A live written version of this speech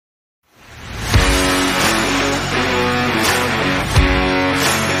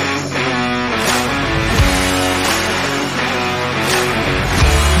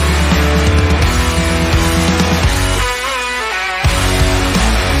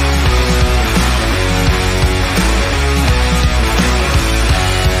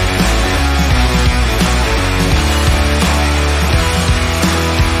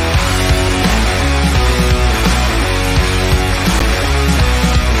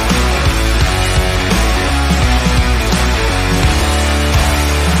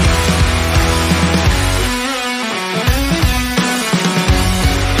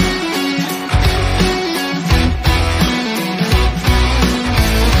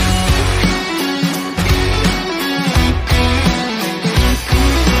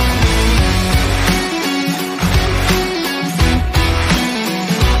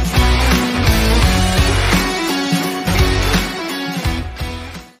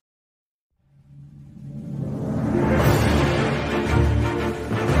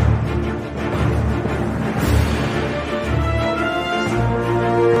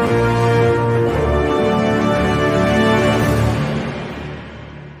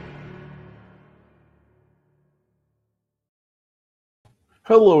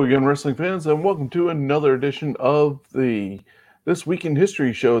Hello again, wrestling fans, and welcome to another edition of the This Week in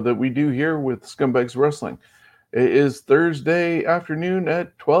History show that we do here with Scumbags Wrestling. It is Thursday afternoon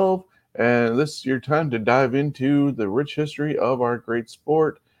at 12, and this is your time to dive into the rich history of our great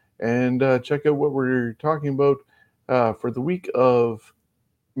sport and check out what we're talking about for the week of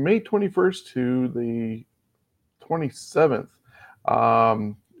May 21st to the 27th.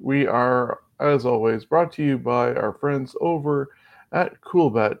 We are, as always, brought to you by our friends over at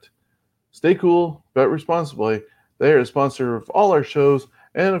Coolbet. Stay cool, bet responsibly. They are a sponsor of all our shows,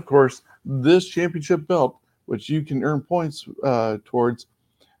 and of course, this championship belt, which you can earn points towards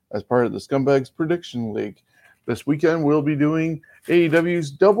as part of the Scumbags Prediction League. This weekend, we'll be doing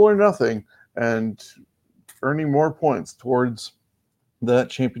AEW's Double or Nothing and earning more points towards that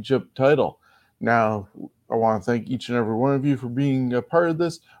championship title. Now, I want to thank each and every one of you for being a part of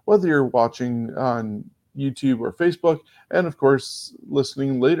this, whether you're watching on YouTube or Facebook, and of course,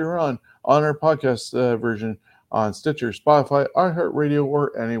 listening later on our podcast version on Stitcher, Spotify, iHeartRadio,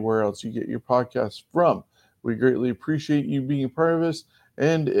 or anywhere else you get your podcasts from. We greatly appreciate you being a part of this.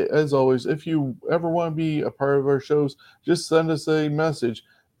 And as always, if you ever want to be a part of our shows, just send us a message.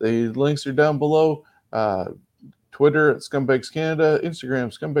 The links are down below. Twitter at Scumbags Canada,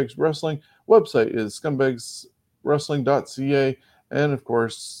 Instagram Scumbags Wrestling, website is scumbagswrestling.ca, and of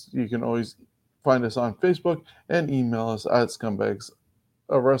course, you can always find us on Facebook and email us at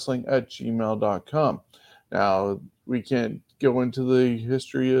scumbagswrestling@gmail.com. Now, we can't go into the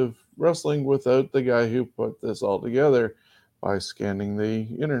history of wrestling without the guy who put this all together by scanning the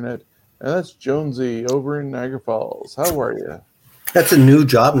internet, and that's Jonesy over in Niagara Falls. How are you? That's a new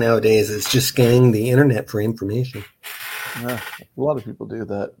job nowadays. It's just scanning the internet for information. Yeah, a lot of people do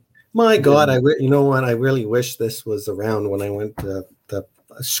that. My God, you know what? I really wish this was around when I went to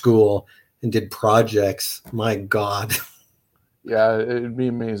school and did projects. My God. Yeah, it'd be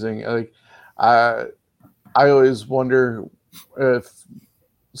amazing. Like, I always wonder if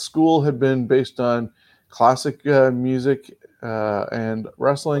school had been based on classic music and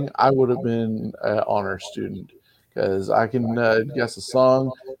wrestling, I would have been an honor student because I can guess a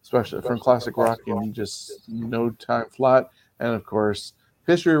song, especially from classic rock, in just no time flat. And of course,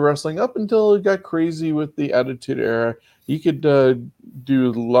 history of wrestling up until it got crazy with the Attitude Era, you could do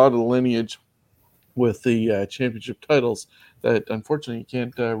a lot of lineage with the championship titles that unfortunately you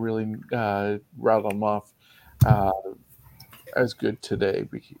can't really rattle them off as good today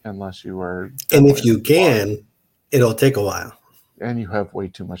unless you are. And if you can, it'll take a while. And you have way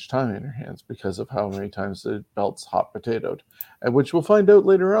too much time in your hands because of how many times the belt's hot potatoed, which we'll find out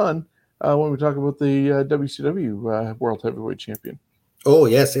later on when we talk about the WCW World Heavyweight Champion. Oh,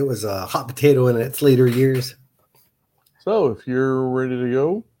 yes, it was a hot potato in its later years. So if you're ready to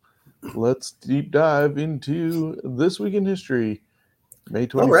go, let's deep dive into This Week in History, May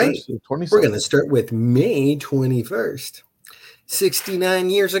 21st. All right. To 27th. We're going to start with May 21st.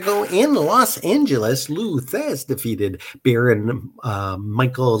 69 years ago in Los Angeles, Lou Thesz defeated Baron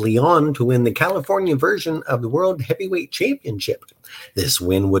Michael Leon to win the California version of the World Heavyweight Championship. This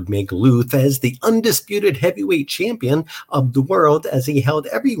win would make Lou Thesz the undisputed heavyweight champion of the world, as he held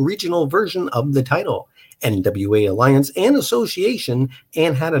every regional version of the title, NWA Alliance and Association,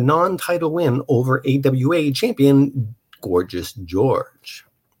 and had a non-title win over AWA champion Gorgeous George.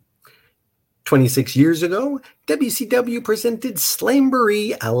 26 years ago, WCW presented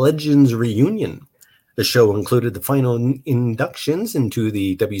Slamboree, a Legends Reunion. The show included the final inductions into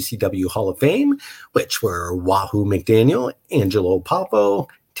the WCW Hall of Fame, which were Wahoo McDaniel, Angelo Popo,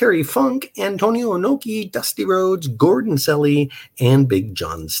 Terry Funk, Antonio Inoki, Dusty Rhodes, Gordon Selly, and Big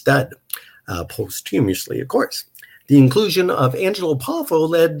John Studd. Posthumously, of course. The inclusion of Angelo Poffo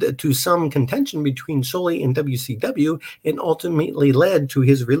led to some contention between Soley and WCW and ultimately led to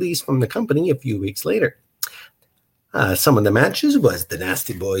his release from the company a few weeks later. Some of the matches was the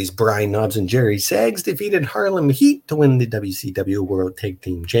Nasty Boys, Brian Knobbs and Jerry Saggs defeated Harlem Heat to win the WCW World Tag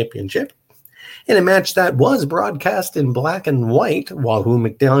Team Championship. In a match that was broadcast in black and white, Wahoo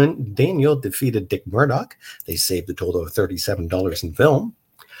McDaniel defeated Dick Murdoch. They saved a total of $37 in film.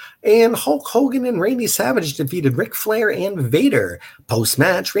 And Hulk Hogan and Randy Savage defeated Ric Flair and Vader.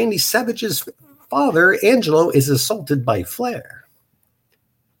 Post-match, Randy Savage's father, Angelo, is assaulted by Flair.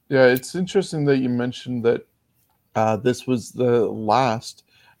 Yeah, it's interesting that you mentioned that this was the last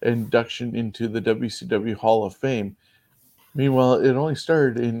induction into the WCW Hall of Fame. Meanwhile, it only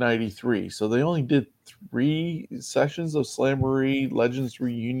started in 93, so they only did 3 sessions of Slamboree Legends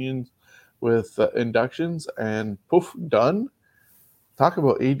reunions with inductions, and poof, done. Talk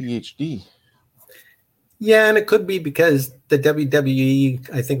about ADHD. Yeah, and it could be because the WWE,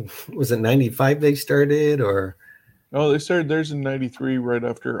 I think, was it 95 they started, or Oh, they started theirs in '93, right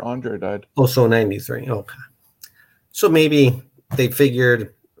after Andre died. Also 93. Okay. So maybe they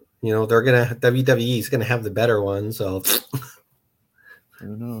figured, WWE is gonna have the better one. So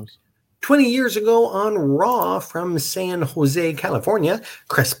Who knows? 20 years ago on Raw from San Jose, California,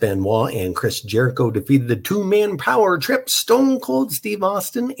 Chris Benoit and Chris Jericho defeated the two-man power trip Stone Cold Steve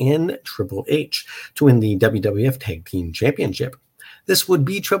Austin and Triple H to win the WWF Tag Team Championship. This would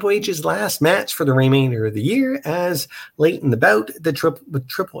be Triple H's last match for the remainder of the year, as late in the bout,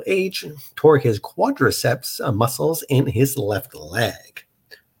 Triple H tore his quadriceps muscles in his left leg.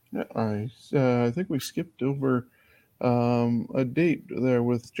 Yeah, I think we skipped over a date there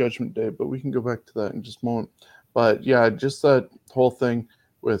with Judgment Day, but we can go back to that in just a moment. But yeah, just that whole thing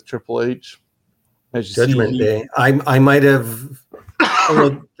with Triple H, as you Judgment see, Day. I might have. Oh,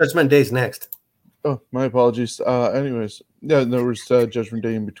 no, Judgment Day's next. oh, my apologies. Anyways, yeah, there was Judgment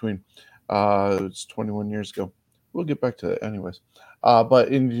Day in between. It's 21 years ago. We'll get back to that anyways. But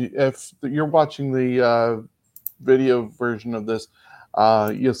if you're watching the video version of this,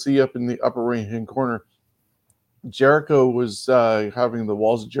 you'll see up in the upper right-hand corner, Jericho was having the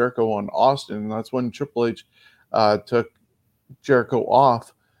walls of Jericho on Austin, and that's when Triple H took Jericho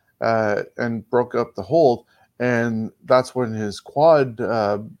off and broke up the hold, and that's when his quad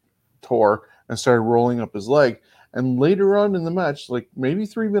tore and started rolling up his leg. And later on in the match, like maybe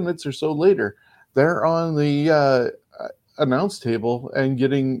 3 minutes or so later, they're on the announce table and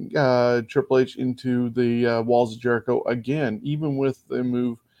getting Triple H into the walls of Jericho again, even with the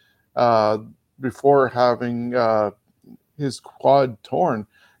move uh, before having his quad torn.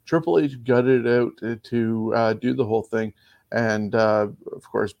 Triple H gutted it out to do the whole thing. And of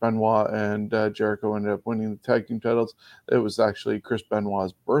course, Benoit and Jericho ended up winning the tag team titles. It was actually Chris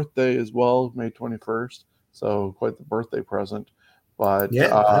Benoit's birthday as well, May 21st. So quite the birthday present. But Yeah,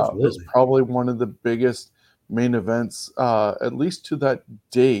 it's absolutely. probably one of the biggest main events, at least to that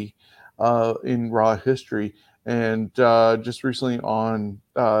day, in Raw history. And just recently on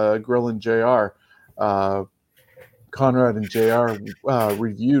Grill and JR, Conrad and JR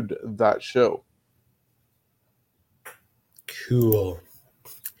reviewed that show. Cool.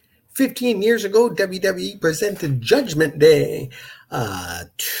 15 years ago, WWE presented Judgment Day,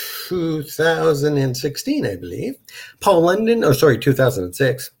 2016, I believe.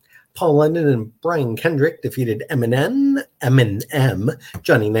 2006. Paul London and Brian Kendrick defeated Eminem,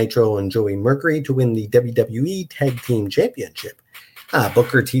 Johnny Nitro, and Joey Mercury to win the WWE Tag Team Championship.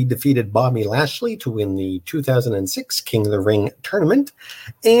 Booker T defeated Bobby Lashley to win the 2006 King of the Ring tournament,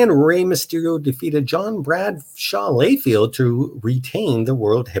 and Rey Mysterio defeated John Bradshaw Layfield to retain the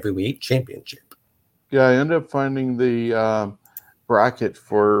World Heavyweight Championship. Yeah, I ended up finding the bracket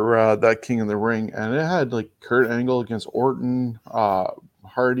for that King of the Ring, and it had like Kurt Angle against Orton,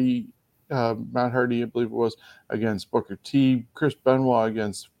 Hardy, Matt Hardy, I believe it was, against Booker T, Chris Benoit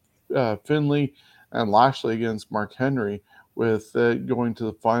against Finlay, and Lashley against Mark Henry, with going to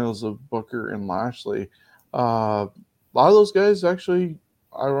the finals of Booker and Lashley. A lot of those guys actually,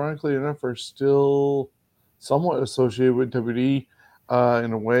 ironically enough, are still somewhat associated with WWE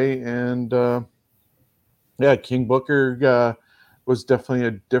in a way, and yeah, King Booker was definitely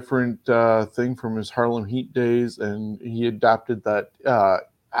a different thing from his Harlem Heat days, and he adapted that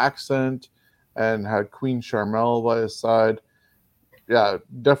accent and had Queen Charmel by his side. Yeah,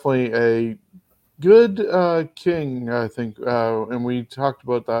 definitely a good king, I think. And we talked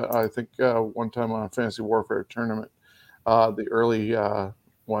about that, I think, one time on a Fantasy Warfare tournament, the early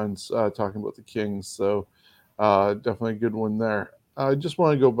ones talking about the kings. So definitely a good one there. I just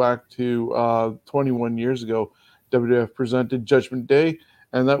want to go back to 21 years ago. WWF presented Judgment Day,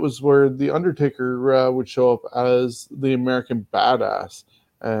 and that was where The Undertaker would show up as the American Badass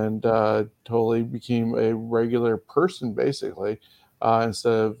and totally became a regular person, basically,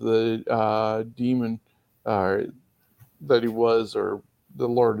 instead of the demon that he was, or the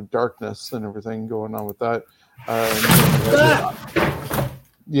Lord of Darkness and everything going on with that.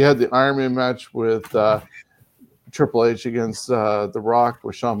 You had the Iron Man match with Triple H against The Rock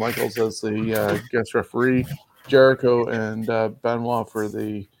with Shawn Michaels as the guest referee, Jericho and Benoit for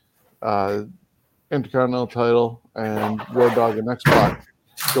the uh, Intercontinental title, and Road Dogg and X-Pac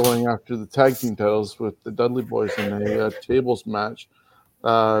going after the tag team titles with the Dudley Boys in a tables match.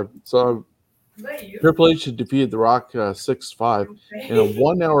 So Triple H had defeated The Rock 6-5 in a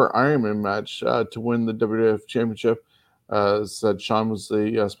 1 hour Ironman match to win the WWF Championship. Said Shawn was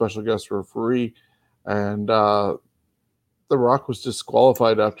the special guest referee, and The Rock was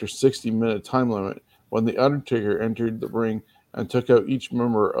disqualified after 60-minute time limit when The Undertaker entered the ring and took out each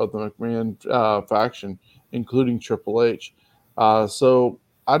member of the McMahon faction, including Triple H. So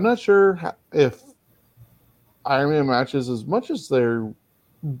I'm not sure if Iron Man matches, as much as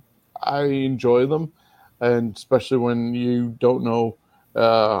I enjoy them, and especially when you don't know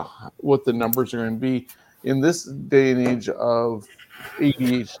what the numbers are going to be in this day and age of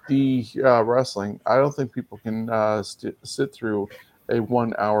ADHD wrestling. I don't think people can sit through a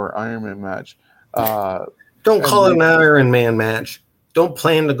 1 hour Iron Man match. Uh, Don't and call it they, an Iron Man match. Don't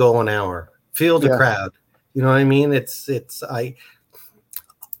plan to go an hour. Feel the yeah, crowd. You know what I mean?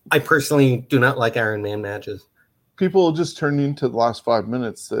 I personally do not like Iron Man matches. people just turn into the last 5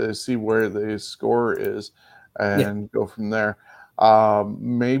 minutes to see where the score is Yeah. and go from there.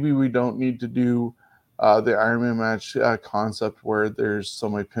 Maybe we don't need to do the Iron Man match concept where there's so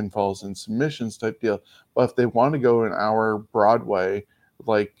many pinfalls and submissions type deal. But if they want to go an hour Broadway,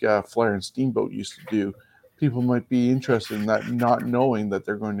 like Flair and Steamboat used to do, people might be interested in that, not knowing that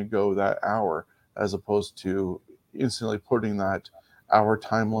they're going to go that hour, as opposed to instantly putting that hour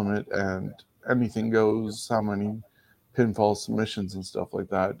time limit and anything goes, how many pinfall submissions and stuff like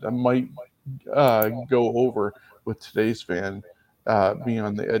that. That might go over with today's fan being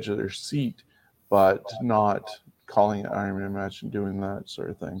on the edge of their seat, but not calling it Iron Man match and doing that sort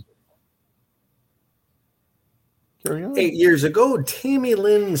of thing. Carry on. 8 years ago, Tammy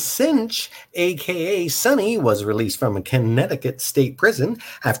Lynn Cinch, aka Sunny, was released from a Connecticut state prison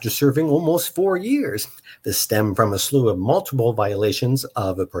after serving almost 4 years. This stemmed from a slew of multiple violations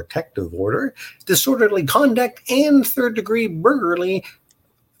of a protective order, disorderly conduct, and third-degree burglary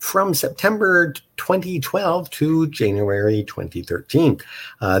from September 2012 to January 2013.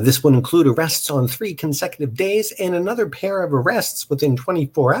 This would include arrests on 3 consecutive days and another pair of arrests within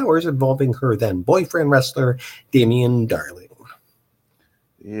 24 hours involving her then boyfriend wrestler, Damian Darling.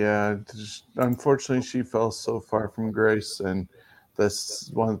 Yeah, unfortunately, she fell so far from grace, and that's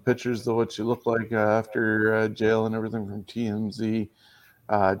one of the pictures of what she looked like after jail and everything from TMZ.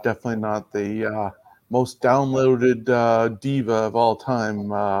 Definitely not the most downloaded diva of all time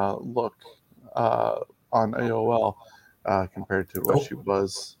look on AOL compared to what she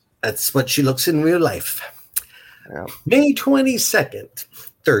was. That's what she looks in real life. Yeah. May 22nd,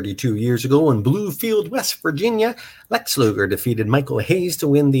 32 years ago in Bluefield, West Virginia, Lex Luger defeated Michael Hayes to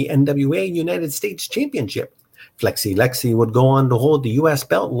win the NWA United States Championship. Lexi would go on to hold the U.S.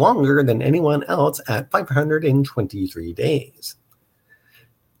 belt longer than anyone else at 523 days.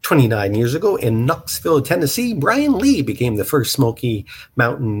 29 years ago in Knoxville, Tennessee, Brian Lee became the first Smoky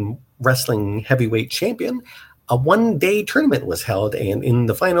Mountain Wrestling heavyweight champion. A one-day tournament was held, and in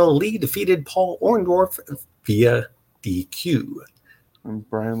the final, Lee defeated Paul Orndorff via DQ. And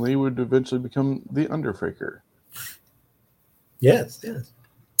Brian Lee would eventually become the Undertaker. Yes.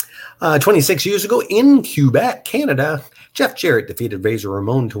 26 years ago in Quebec, Canada, Jeff Jarrett defeated Razor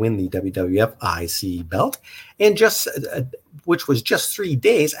Ramon to win the WWF IC belt, and which was just 3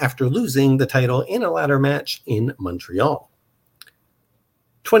 days after losing the title in a ladder match in Montreal.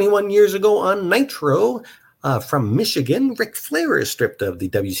 21 years ago on Nitro, from Michigan, Ric Flair is stripped of the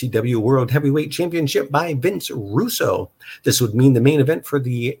WCW World Heavyweight Championship by Vince Russo. This would mean the main event for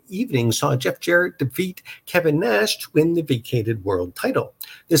the evening saw Jeff Jarrett defeat Kevin Nash to win the vacated world title.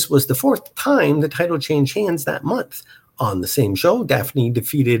 This was the 4th time the title changed hands that month. On the same show, Daphne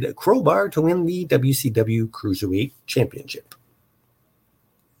defeated Crowbar to win the WCW Cruiserweight Championship.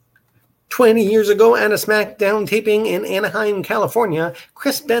 20 years ago at a SmackDown taping in Anaheim, California,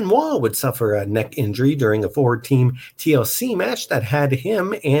 Chris Benoit would suffer a neck injury during a 4-team TLC match that had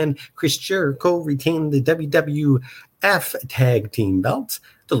him and Chris Jericho retain the WWF Tag Team belts.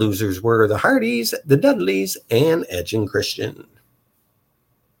 The losers were the Hardys, the Dudleys, and Edge and Christian.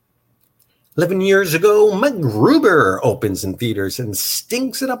 11 years ago, MacGruber opens in theaters and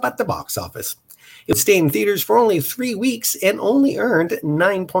stinks it up at the box office. It stayed in theaters for only 3 weeks and only earned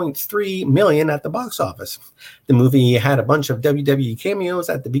 $9.3 million at the box office. The movie had a bunch of WWE cameos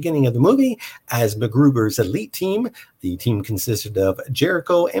at the beginning of the movie as MacGruber's elite team. The team consisted of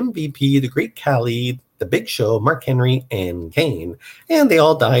Jericho, MVP, The Great Khali, The Big Show, Mark Henry, and Kane. And they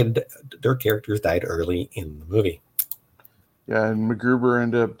all died. Their characters died early in the movie. Yeah, and MacGruber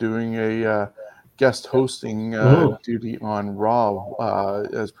ended up doing a guest hosting duty on Raw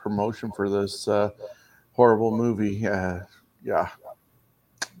as promotion for this horrible movie. Yeah, I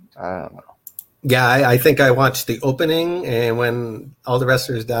don't know. Yeah, I think I watched the opening, and when all the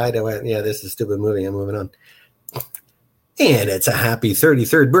wrestlers died, I went, yeah, this is a stupid movie. I'm moving on. And it's a happy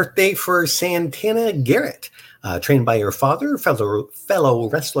 33rd birthday for Santana Garrett. Trained by her father, fellow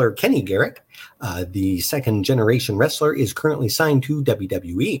wrestler Kenny Garrett. The second-generation wrestler is currently signed to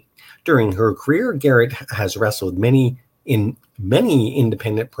WWE. During her career, Garrett has wrestled in many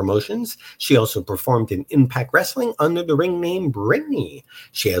independent promotions. She also performed in Impact Wrestling under the ring name Brittany.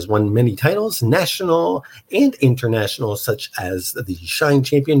 She has won many titles, national and international, such as the Shine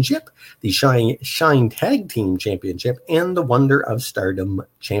Championship, the Shine Tag Team Championship, and the Wonder of Stardom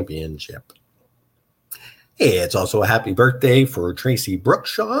Championship. It's also a happy birthday for Tracy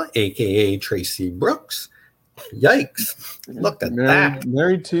Brookshaw, a.k.a. Tracy Brooks. Yikes. Look at that.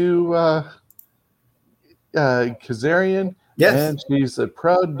 Married to Kazarian, Yes. and she's a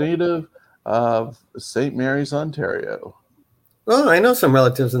proud native of St. Mary's, Ontario. Well, I know some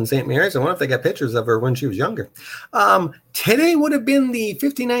relatives in St. Mary's. I wonder if they got pictures of her when she was younger. Today would have been the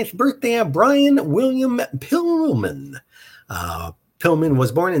 59th birthday of Brian William Pillman. Pillman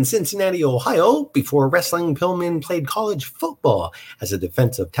was born in Cincinnati, Ohio. Before wrestling, Pillman played college football as a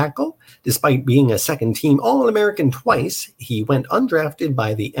defensive tackle. Despite being a second-team All-American twice, he went undrafted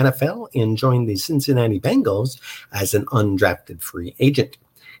by the NFL and joined the Cincinnati Bengals as an undrafted free agent.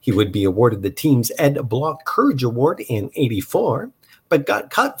 He would be awarded the team's Ed Block Courage Award in '84, but got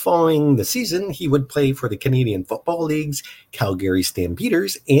cut following the season. He would play for the Canadian Football League's Calgary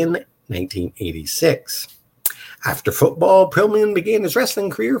Stampeders in 1986. After football, Pillman began his wrestling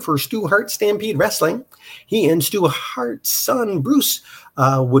career for Stu Hart Stampede Wrestling. He and Stu Hart's son, Bruce,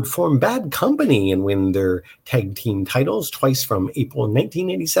 would form Bad Company and win their tag team titles twice from April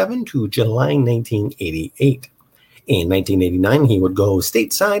 1987 to July 1988. In 1989, he would go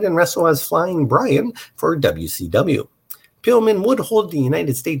stateside and wrestle as Flying Brian for WCW. Pillman would hold the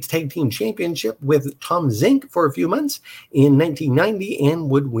United States Tag Team Championship with Tom Zink for a few months in 1990 and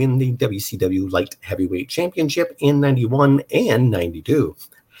would win the WCW Light Heavyweight Championship in 91 and 92.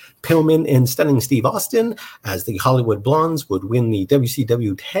 Pillman and Stunning Steve Austin, as the Hollywood Blondes, would win the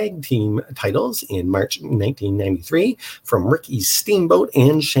WCW Tag Team titles in March 1993 from Ricky Steamboat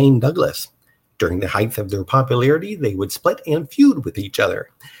and Shane Douglas. During the height of their popularity, they would split and feud with each other.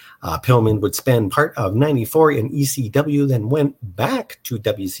 Pillman would spend part of 94 in ECW, then went back to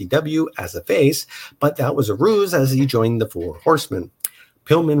WCW as a face, but that was a ruse as he joined the Four Horsemen.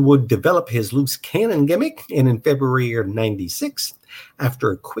 Pillman would develop his loose cannon gimmick, and in February of 96, after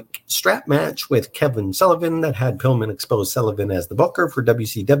a quick strap match with Kevin Sullivan that had Pillman expose Sullivan as the booker for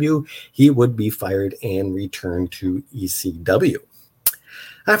WCW, he would be fired and return to ECW.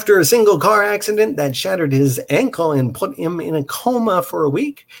 After a single car accident that shattered his ankle and put him in a coma for a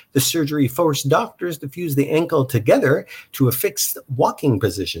week, the surgery forced doctors to fuse the ankle together to a fixed walking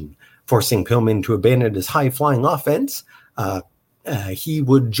position, forcing Pillman to abandon his high-flying offense. He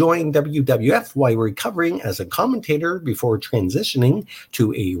would join WWF while recovering as a commentator before transitioning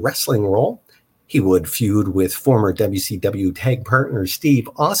to a wrestling role. He would feud with former WCW tag partner Steve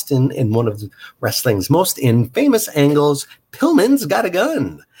Austin in one of wrestling's most infamous angles, Pillman's Got a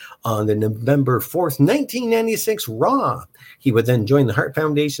Gun, on the November 4th, 1996 Raw. He would then join the Hart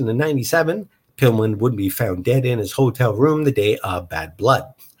Foundation in 97. Pillman would be found dead in his hotel room the day of Bad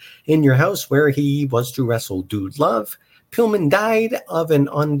Blood. In Your House, where he was to wrestle Dude Love, Pillman died of an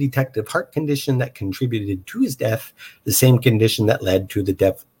undetected heart condition that contributed to his death, the same condition that led to the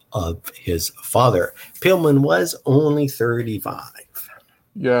death of his father. Pillman was only 35.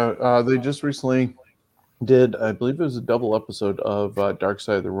 Yeah, they just recently did, I believe it was a double episode of Dark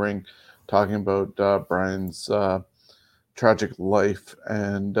Side of the Ring, talking about Brian's tragic life,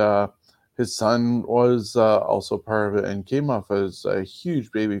 and his son was also part of it and came off as a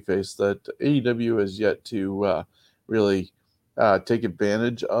huge babyface that AEW has yet to really take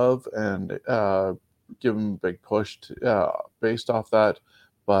advantage of and give him a big push based off that.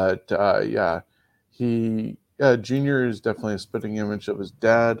 But Junior is definitely a spitting image of his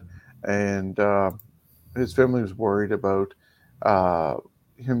dad, and his family was worried about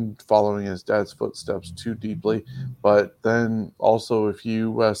him following his dad's footsteps too deeply. But then also, if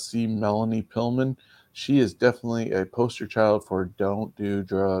you see Melanie Pillman, she is definitely a poster child for don't do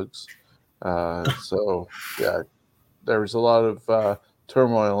drugs. So, yeah, there was a lot of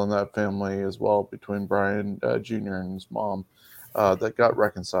turmoil in that family as well between Brian Jr. and his mom. That got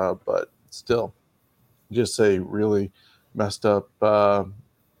reconciled, but still, just a really messed up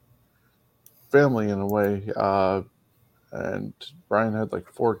family in a way. And Brian had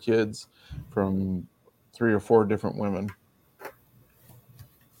like 4 kids from 3 or 4 different women.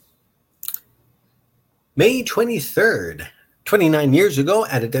 May 23rd, 29 years ago,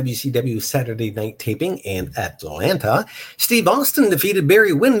 at a WCW Saturday night taping in Atlanta, Steve Austin defeated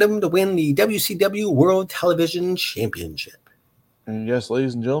Barry Windham to win the WCW World Television Championship. And yes,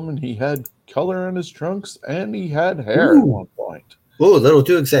 ladies and gentlemen, he had color in his trunks and he had hair at one point. Oh, a little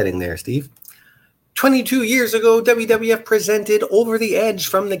too exciting there, Steve. 22 years ago, WWF presented Over the Edge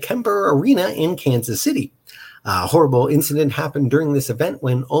from the Kemper Arena in Kansas City. A horrible incident happened during this event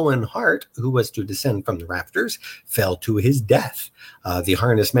when Owen Hart, who was to descend from the rafters, fell to his death. The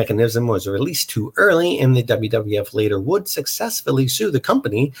harness mechanism was released too early, and the WWF later would successfully sue the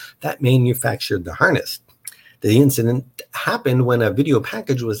company that manufactured the harness. The incident happened when a video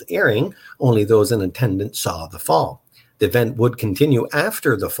package was airing. Only those in attendance saw the fall. The event would continue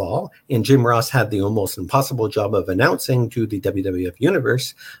after the fall, and Jim Ross had the almost impossible job of announcing to the WWF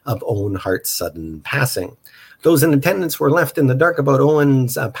Universe of Owen Hart's sudden passing. Those in attendance were left in the dark about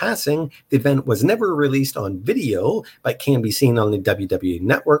Owen's passing. The event was never released on video, but can be seen on the WWE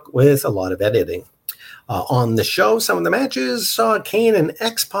Network with a lot of editing. On the show, some of the matches saw Kane and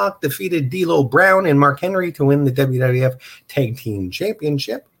X-Pac defeated D'Lo Brown and Mark Henry to win the WWF Tag Team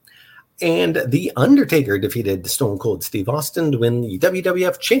Championship. And The Undertaker defeated Stone Cold Steve Austin to win the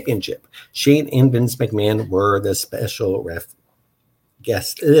WWF Championship. Shane and Vince McMahon were the special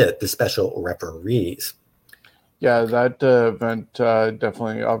referees. Yeah, that event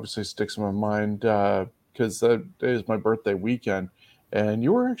definitely obviously sticks in my mind because that is my birthday weekend. And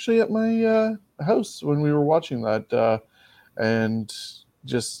you were actually at my house when we were watching that. And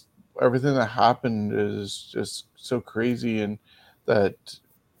just everything that happened is just so crazy. And that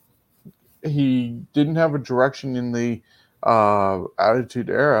he didn't have a direction in the Attitude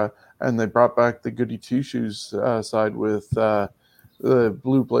Era. And they brought back the Goody Two-Shoes side with the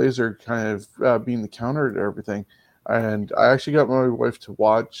Blue Blazer kind of being the counter to everything. And I actually got my wife to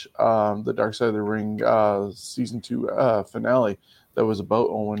watch the Dark Side of the Ring season 2 finale that was about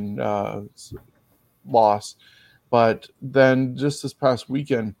Owen's loss. But then just this past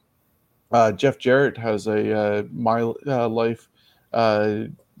weekend, Jeff Jarrett has a My Life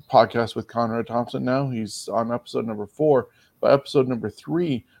podcast with Conrad Thompson now. He's on episode number 4, but episode number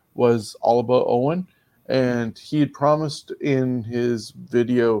 3 was all about Owen. And he had promised in his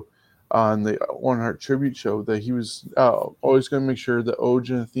video on the Owen Hart tribute show that he was always going to make sure that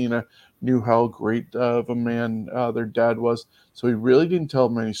Oj and Athena knew how great of a man their dad was. So he really didn't tell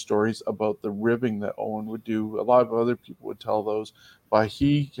many stories about the ribbing that Owen would do. A lot of other people would tell those, but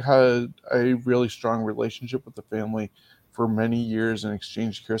he had a really strong relationship with the family for many years and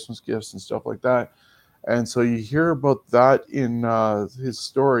exchanged Christmas gifts and stuff like that. And so you hear about that in his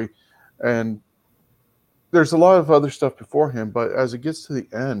story, and there's a lot of other stuff before him, but as it gets to the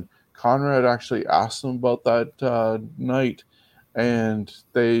end, Conrad actually asked him about that night, and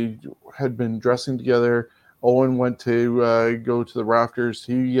they had been dressing together. Owen went to go to the rafters.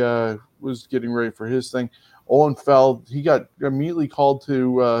 He was getting ready for his thing. Owen fell. He got immediately called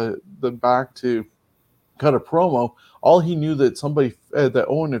to the back to cut a promo. All he knew that that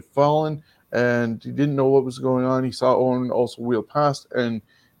Owen had fallen, and he didn't know what was going on. He saw Owen also wheel past, and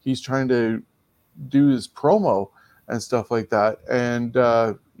he's trying to do his promo and stuff like that. And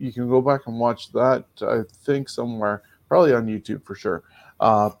you can go back and watch that, I think, somewhere, probably on YouTube for sure.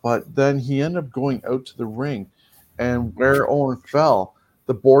 But then he ended up going out to the ring, and where Owen fell,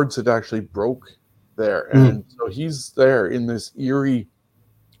 the boards had actually broke there. And so he's there in this eerie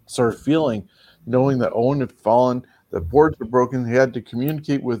sort of feeling, knowing that Owen had fallen, the boards were broken. He had to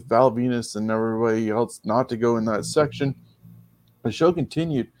communicate with Val Venus and everybody else not to go in that section. The show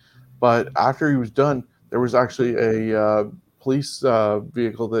continued, but after he was done, there was actually a police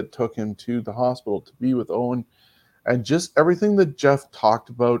vehicle that took him to the hospital to be with Owen. And just everything that Jeff talked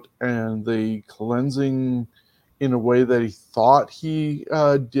about and the cleansing in a way that he thought he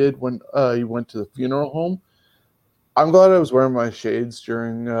did when he went to the funeral home. I'm glad I was wearing my shades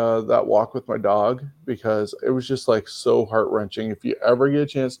during that walk with my dog, because it was just like so heart-wrenching. If you ever get a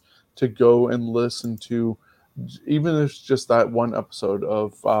chance to go and listen to, even if it's just that one episode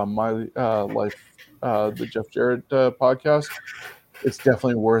of My Life, the Jeff Jarrett podcast, it's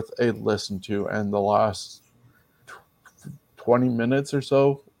definitely worth a listen to. And the last 20 minutes or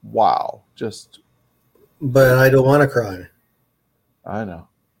so, wow, just. But I don't want to cry. I know,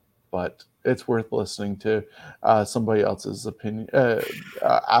 but it's worth listening to somebody else's opinion,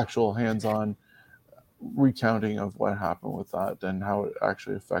 actual hands-on recounting of what happened with that and how it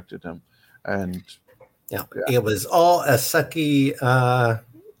actually affected him. And yeah. It was all a sucky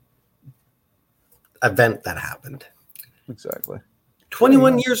event that happened. Exactly.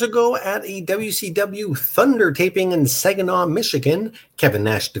 21 years ago at a WCW Thunder taping in Saginaw, Michigan, Kevin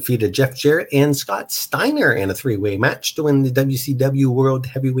Nash defeated Jeff Jarrett and Scott Steiner in a 3-way match to win the WCW World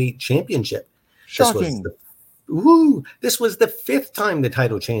Heavyweight Championship. Shocking. This was the 5th time the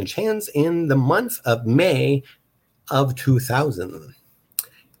title changed hands in the month of May of 2000.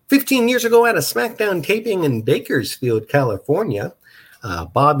 15 years ago at a SmackDown taping in Bakersfield, California,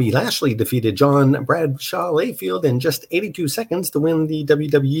 Bobby Lashley defeated John Bradshaw Layfield in just 82 seconds to win the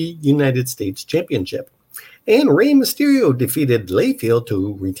WWE United States Championship. And Rey Mysterio defeated Layfield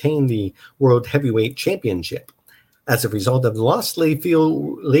to retain the World Heavyweight Championship. As a result of the loss,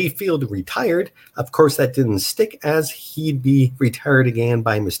 Layfield retired. Of course, that didn't stick, as he'd be retired again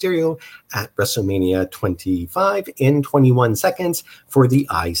by Mysterio at WrestleMania 25 in 21 seconds for the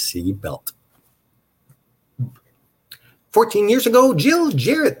IC belt. 14 years ago, Jill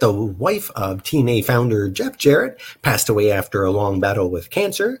Jarrett, the wife of TNA founder Jeff Jarrett, passed away after a long battle with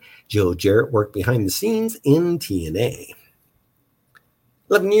cancer. Jill Jarrett worked behind the scenes in TNA.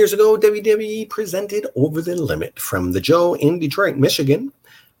 11 years ago, WWE presented Over the Limit from the Joe in Detroit, Michigan.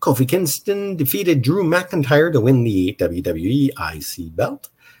 Kofi Kingston defeated Drew McIntyre to win the WWE IC belt.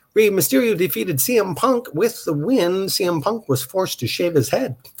 Rey Mysterio defeated CM Punk with the win. CM Punk was forced to shave his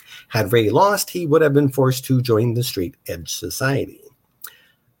head. Had Rey lost, he would have been forced to join the Straight Edge Society.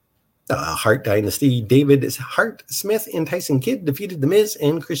 The Hart Dynasty, David Hart Smith and Tyson Kidd defeated The Miz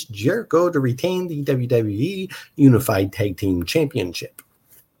and Chris Jericho to retain the WWE Unified Tag Team Championship.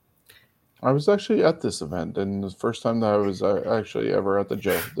 I was actually at this event, and the first time that I was actually ever at the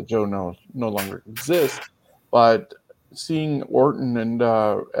Joe. The Joe no longer exists, but seeing Orton and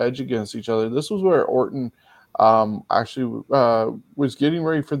Edge against each other, this was where Orton actually was getting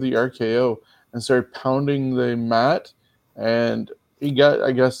ready for the RKO and started pounding the mat, and he got,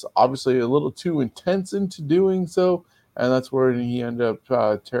 I guess, obviously a little too intense into doing so, and that's where he ended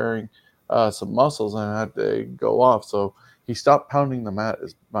up tearing some muscles and had to go off. So he stopped pounding the mat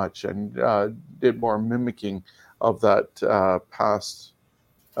as much and did more mimicking of that past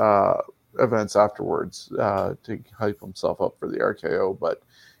events afterwards to hype himself up for the RKO. But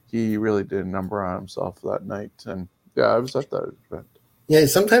he really did a number on himself that night. And yeah, I was at that event. Yeah,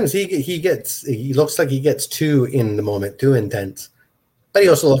 sometimes he looks like he gets too in the moment, too intense. But he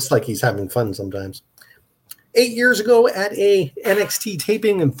also looks like he's having fun sometimes. 8 years ago at a NXT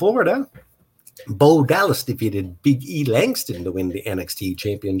taping in Florida, Bo Dallas defeated Big E Langston to win the NXT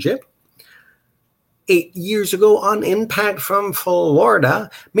Championship. 8 years ago on Impact from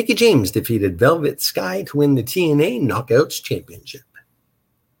Florida, Mickie James defeated Velvet Sky to win the TNA Knockouts Championship.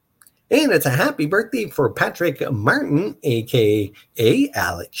 And it's a happy birthday for Patrick Martin, a.k.a.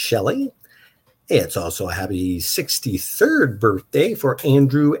 Alex Shelley. It's also a happy 63rd birthday for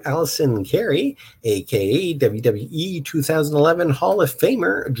Andrew Allison Carey, a.k.a. WWE 2011 Hall of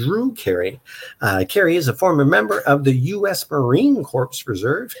Famer Drew Carey. Carey is a former member of the U.S. Marine Corps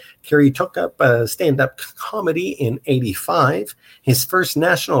Reserve. Carey took up stand-up comedy in 1985. His first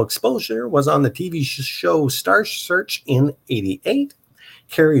national exposure was on the TV show Star Search in 1988.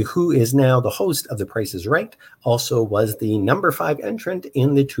 Carey, who is now the host of The Price is Right, also was the number 5 entrant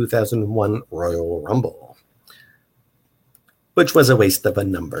in the 2001 Royal Rumble, which was a waste of a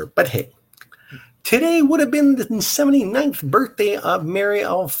number. But hey, today would have been the 79th birthday of Mary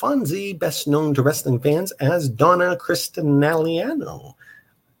Alfonsi, best known to wrestling fans as Donna Cristinaliano.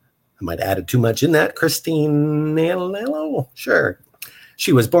 I might have added too much in that. Cristinaliano? Sure.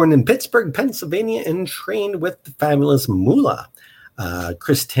 She was born in Pittsburgh, Pennsylvania, and trained with the fabulous Moolah.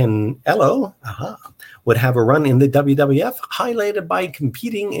 Cristinello would have a run in the WWF, highlighted by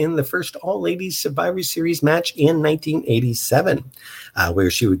competing in the first All-Ladies Survivor Series match in 1987, where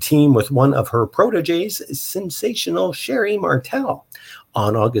she would team with one of her proteges, sensational Sherry Martel.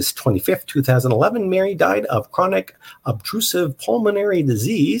 On August 25th, 2011, Mary died of chronic obstructive pulmonary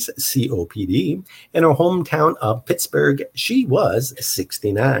disease, COPD, in her hometown of Pittsburgh. She was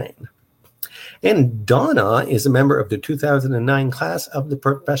 69. And Donna is a member of the 2009 class of the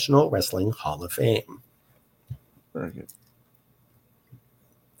Professional Wrestling Hall of Fame. Very good.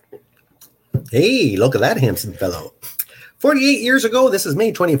 Hey, look at that handsome fellow. 48 years ago, this is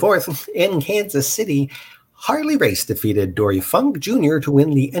May 24th, in Kansas City, Harley Race defeated Dory Funk Jr. to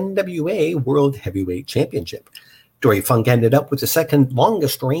win the NWA World Heavyweight Championship. Dory Funk ended up with the second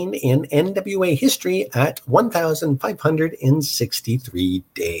longest reign in NWA history at 1,563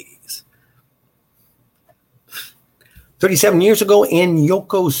 days. 37 years ago in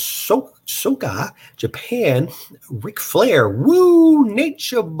Yokosuka, Japan, Ric Flair,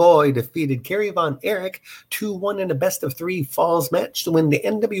 Nature Boy, defeated Kerry Von Erich 2-1 in a best-of-3 falls match to win the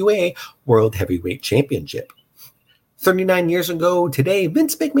NWA World Heavyweight Championship. 39 years ago today,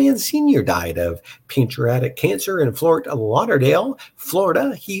 Vince McMahon Sr. died of pancreatic cancer in Fort Lauderdale,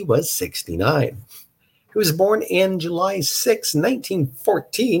 Florida. He was 69. He was born in July 6,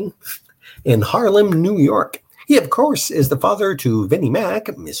 1914, in Harlem, New York. He, of course, is the father to Vinnie Mac,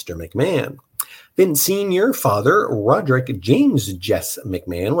 Mr. McMahon. Vince Sr., father, Roderick James Jess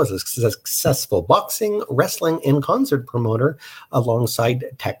McMahon, was a successful boxing, wrestling, and concert promoter alongside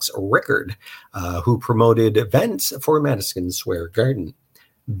Tex Rickard, who promoted events for Madison Square Garden.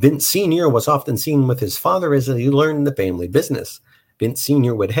 Vince Sr. was often seen with his father as he learned the family business. Vince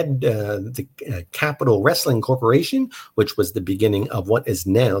Sr. would head the Capital Wrestling Corporation, which was the beginning of what is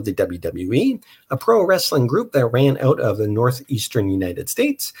now the WWE, a pro wrestling group that ran out of the northeastern United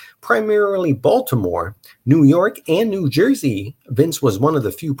States, primarily Baltimore, New York, and New Jersey. Vince was one of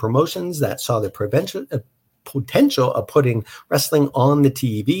the few promotions that saw the potential of putting wrestling on the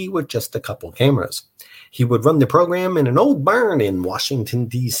TV with just a couple cameras. He would run the program in an old barn in Washington,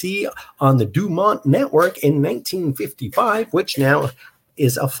 D.C. on the Dumont Network in 1955, which now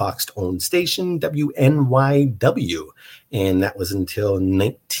is a Fox-owned station, WNYW. And that was until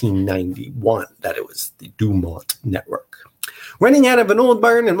 1991 that it was the Dumont Network. Running out of an old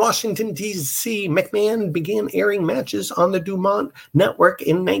barn in Washington, D.C., McMahon began airing matches on the Dumont Network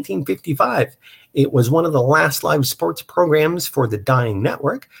in 1955. It was one of the last live sports programs for the dying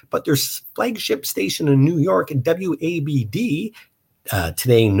network, but their flagship station in New York, WABD,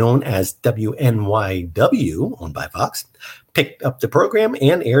 today known as WNYW, owned by Fox, picked up the program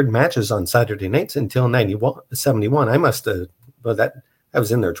and aired matches on Saturday nights until 1971. I must have, I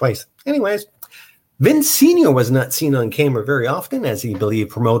was in there twice. Anyways, Vince Sr. was not seen on camera very often, as he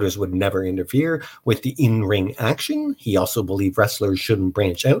believed promoters would never interfere with the in-ring action. He also believed wrestlers shouldn't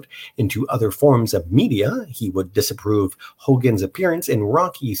branch out into other forms of media. He would disapprove Hogan's appearance in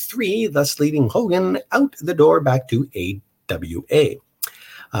Rocky III, thus leading Hogan out the door back to AWA.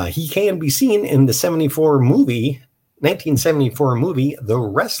 He can be seen in the 1974 movie, The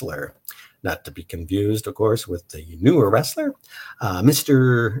Wrestler. Not to be confused, of course, with the newer wrestler.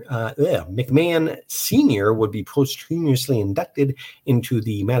 Mr. McMahon Sr. would be posthumously inducted into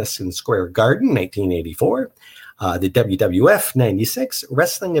the Madison Square Garden, 1984. The WWF, 96.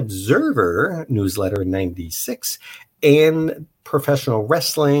 Wrestling Observer newsletter, 96. And Professional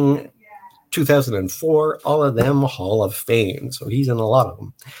Wrestling, 2004. All of them Hall of Fame. So he's in a lot of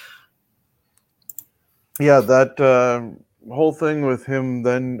them. Yeah, that whole thing with him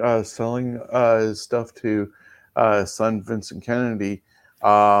then selling his stuff to son Vincent Kennedy.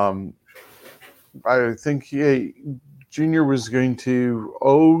 I think Junior was going to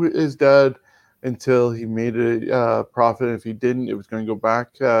owe his dad until he made a profit. If he didn't, it was going to go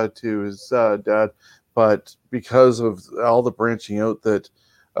back to his dad. But because of all the branching out that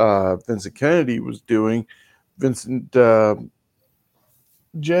Vincent Kennedy was doing, Vincent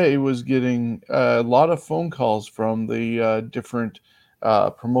Jay was getting a lot of phone calls from the different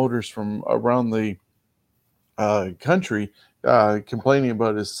promoters from around the country complaining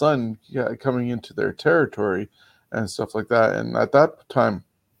about his son coming into their territory and stuff like that. And at that time,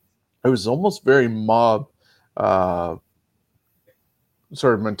 it was almost very mob sort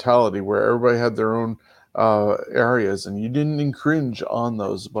of mentality where everybody had their own areas and you didn't infringe on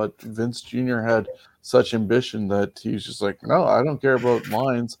those. But Vince Jr. had such ambition that he was just like, no, I don't care about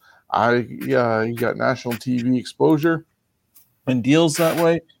lines. He got national TV exposure and deals that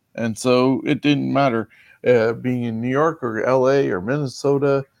way. And so it didn't matter being in New York or LA or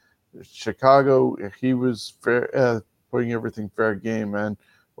Minnesota, Chicago, he was putting everything fair game. And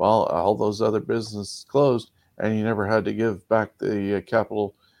while all those other businesses closed, and he never had to give back the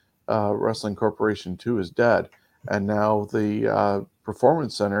Capital Wrestling Corporation to his dad. And now the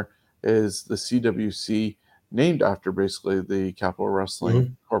Performance Center is the CWC, named after basically the Capital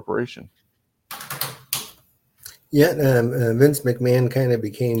Wrestling Corporation. Yeah, Vince McMahon kind of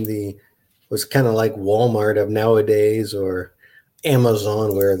was kind of like Walmart of nowadays, or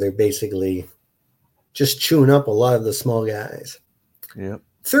Amazon, where they're basically just chewing up a lot of the small guys. Yep.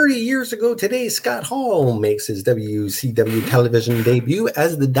 30 years ago today, Scott Hall makes his WCW television debut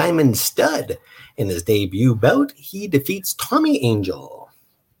as the Diamond Stud. In his debut bout, he defeats Tommy Angel.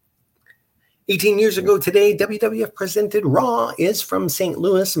 18 years ago today, WWF presented Raw is from St.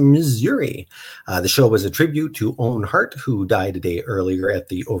 Louis, Missouri. The show was a tribute to Owen Hart, who died a day earlier at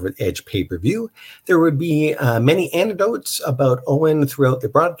the Over the Edge pay-per-view. There would be many anecdotes about Owen throughout the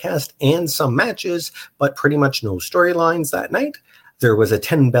broadcast and some matches, but pretty much no storylines that night. There was a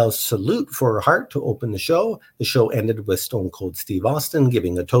 10-bell salute for Hart to open the show. The show ended with Stone Cold Steve Austin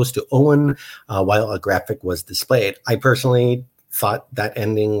giving a toast to Owen while a graphic was displayed. I personally thought that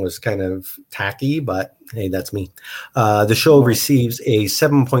ending was kind of tacky, but hey, that's me. The show receives a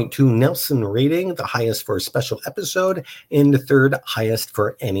 7.2 Nelson rating, the highest for a special episode, and the third highest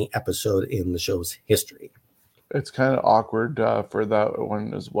for any episode in the show's history. It's kind of awkward for that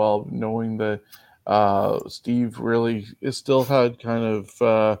one as well, knowing that Steve really still had kind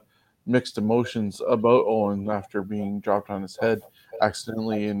of mixed emotions about Owen after being dropped on his head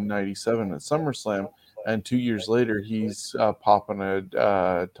accidentally in '97 at SummerSlam. And 2 years later, he's popping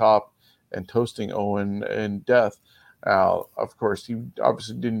a top and toasting Owen in death. Of course, he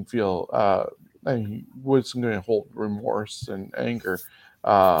obviously didn't feel he wasn't going to hold remorse and anger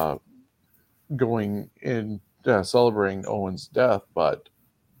going in celebrating Owen's death, but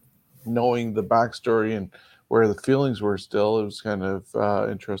knowing the backstory and where the feelings were still, it was kind of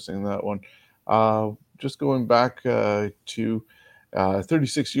interesting, that one. Just going back to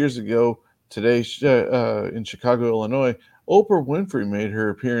 36 years ago today in Chicago, Illinois, Oprah Winfrey made her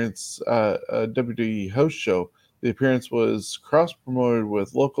appearance at a WWE house show. The appearance was cross promoted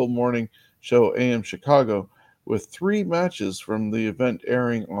with local morning show AM Chicago, with 3 matches from the event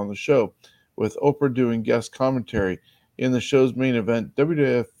airing on the show, with Oprah doing guest commentary. In the show's main event,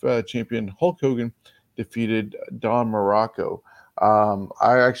 WWF champion Hulk Hogan defeated Don Morocco.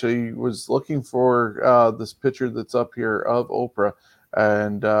 I actually was looking for this picture that's up here of Oprah,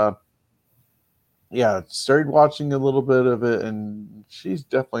 and started watching a little bit of it, and she's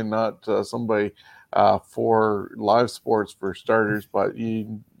definitely not somebody for live sports for starters, but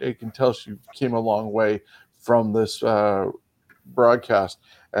you can tell she came a long way from this broadcast.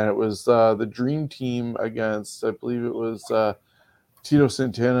 And it was the Dream Team against, I believe it was Tito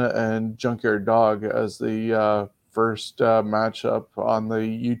Santana and Junkyard Dog as the first matchup on the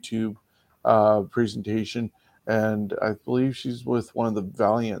YouTube presentation. And I believe she's with one of the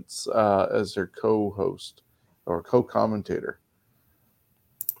Valiants as their co-host or co-commentator.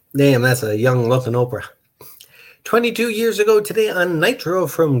 Damn, that's a young looking Oprah. 22 years ago today on Nitro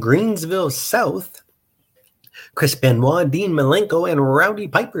from Greensville South, Chris Benoit, Dean Malenko, and Rowdy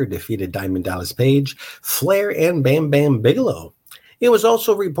Piper defeated Diamond Dallas Page, Flair, and Bam Bam Bigelow. It was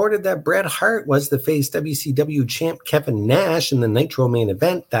also reported that Bret Hart was the face WCW champ Kevin Nash in the Nitro main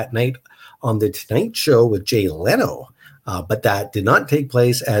event that night on The Tonight Show with Jay Leno. But that did not take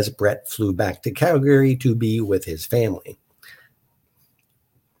place as Bret flew back to Calgary to be with his family.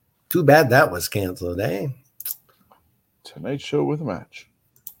 Too bad that was canceled, eh? Tonight Show with a match.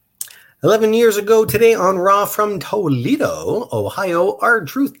 11 years ago today on Raw from Toledo, Ohio,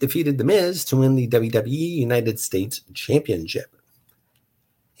 R-Truth defeated The Miz to win the WWE United States Championship.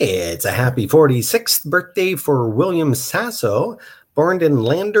 It's a happy 46th birthday for William Sasso, born in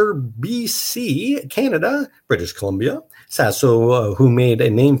Lander, BC, Canada, British Columbia. Sasso, who made a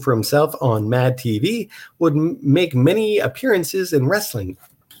name for himself on Mad TV, would make many appearances in wrestling,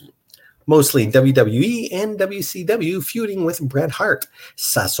 mostly WWE and WCW, feuding with Bret Hart.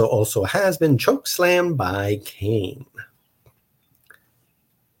 Sasso also has been chokeslammed by Kane.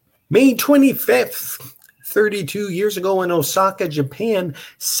 May 25th, 32 years ago in Osaka, Japan,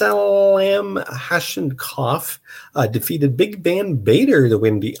 Salam Hashankov defeated Big Van Vader to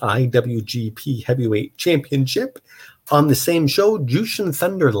win the IWGP Heavyweight Championship. On the same show, Jushin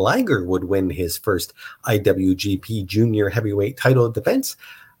Thunder Liger would win his first IWGP Junior Heavyweight title defense.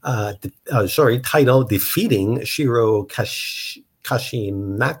 Title defeating Shiro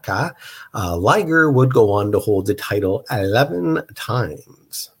Kashinaka. Liger would go on to hold the title 11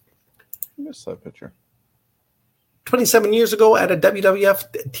 times. I missed that picture. 27 years ago at a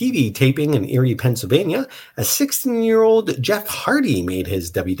WWF TV taping in Erie, Pennsylvania, a 16-year-old Jeff Hardy made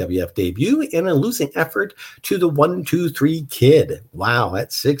his WWF debut in a losing effort to the 1-2-3 Kid. Wow,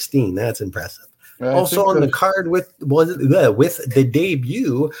 at 16, that's impressive. Also on the card with the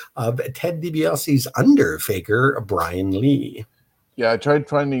debut of Ted DiBiase's Undertaker, Brian Lee. Yeah, I tried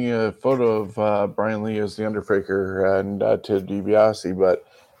finding a photo of Brian Lee as the Undertaker and Ted DiBiase, but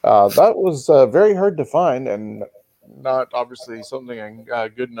that was very hard to find and not obviously something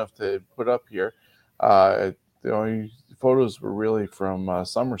good enough to put up here. The only photos were really from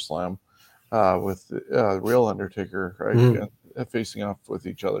SummerSlam with real Undertaker facing off with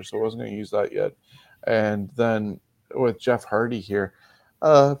each other, so I wasn't going to use that yet. And then with Jeff Hardy here,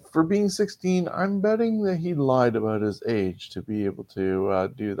 for being 16, I'm betting that he lied about his age to be able to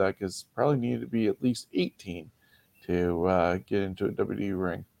do that, because probably needed to be at least 18 to get into a WWE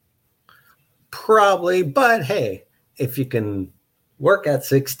ring. Probably, but hey, if you can work at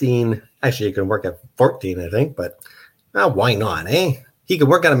 16, actually you can work at 14, I think, but why not, eh? He could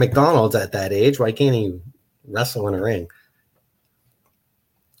work at a McDonald's at that age. Why can't he wrestle in a ring?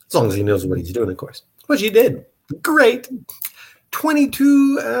 As long as he knows what he's doing, of course. Which he did. Great.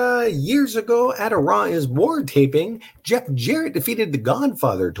 22 years ago at a Raw is War taping, Jeff Jarrett defeated The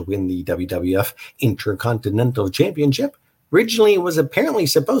Godfather to win the WWF Intercontinental Championship. Originally, it was apparently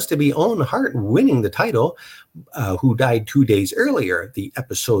supposed to be Owen Hart winning the title, who died 2 days earlier. The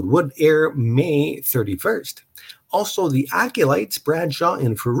episode would air May 31st. Also, the Acolytes, Bradshaw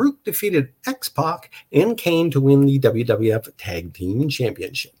and Farouk, defeated X-Pac and Kane to win the WWF Tag Team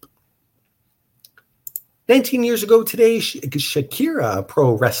Championship. 19 years ago today, Shakira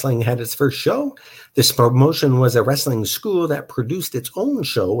Pro Wrestling had its first show. This promotion was a wrestling school that produced its own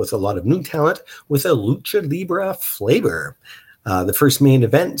show with a lot of new talent with a lucha libre flavor. The first main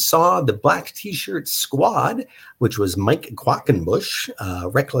event saw the Black T-Shirt Squad, which was Mike Quackenbush,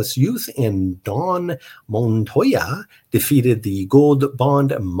 Reckless Youth, and Don Montoya, defeated the Gold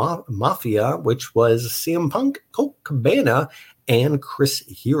Bond Mafia, which was CM Punk, Colt Cabana, and Chris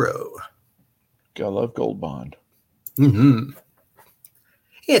Hero. Gotta love Gold Bond. Mm-hmm.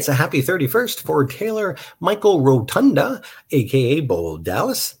 It's a happy 31st for Taylor Michael Rotunda, a.k.a. Bo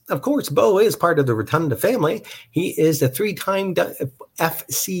Dallas. Of course, Bo is part of the Rotunda family. He is a three-time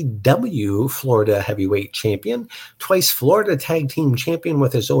FCW Florida heavyweight champion, twice Florida tag team champion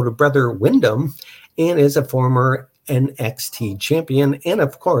with his older brother Wyndham, and is a former NXT champion, and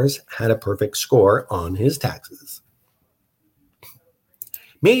of course, had a perfect score on his taxes.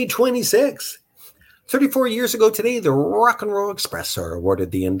 May 26th. 34 years ago today, the Rock and Roll Express are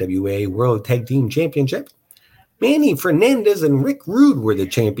awarded the NWA World Tag Team Championship. Manny Fernandez and Rick Rude were the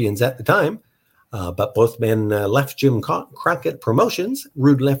champions at the time, but both men left Jim Crockett Promotions.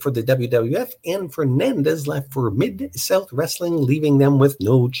 Rude left for the WWF, and Fernandez left for Mid-South Wrestling, leaving them with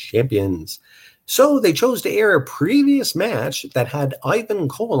no champions. So they chose to air a previous match that had Ivan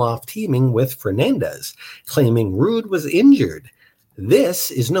Koloff teaming with Fernandez, claiming Rude was injured. This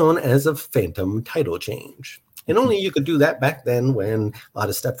is known as a phantom title change. And only you could do that back then when a lot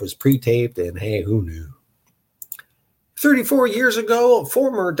of stuff was pre-taped, and hey, who knew? 34 years ago,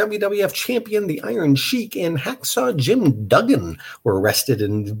 former WWF champion the Iron Sheik and Hacksaw Jim Duggan were arrested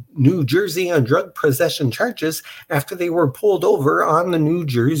in New Jersey on drug possession charges after they were pulled over on the New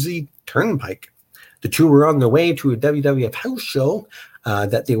Jersey Turnpike. The two were on their way to a WWF house show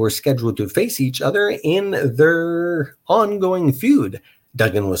that they were scheduled to face each other in their ongoing feud.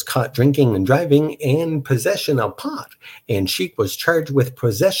 Duggan was caught drinking and driving and possession of pot, and Sheik was charged with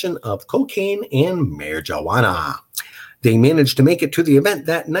possession of cocaine and marijuana. They managed to make it to the event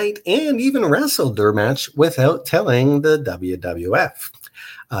that night and even wrestled their match without telling the WWF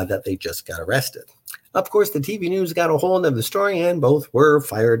that they just got arrested. Of course, the TV news got a hold of the story, and both were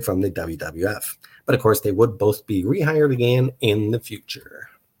fired from the WWF. But of course, they would both be rehired again in the future.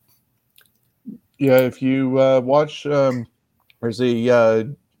 Yeah, if you watch, there's a,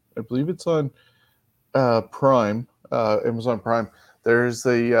 I believe it's on Prime, Amazon Prime. There's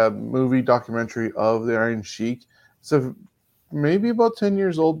a movie documentary of the Iron Sheik. So maybe about 10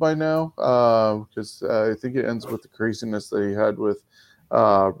 years old by now, because I think it ends with the craziness that he had with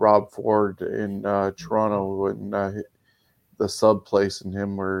Rob Ford in Toronto when the sub place and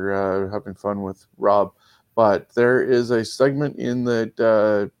him were having fun with Rob. But there is a segment in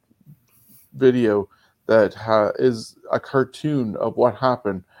that video that is a cartoon of what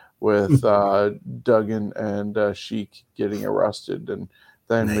happened with Duggan and Sheik getting arrested and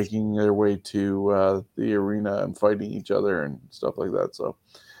then making their way to the arena and fighting each other and stuff like that. So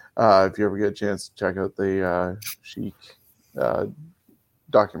if you ever get a chance to check out the Sheik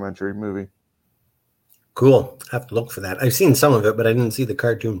documentary movie. Cool. I have to look for that. I've seen some of it, but I didn't see the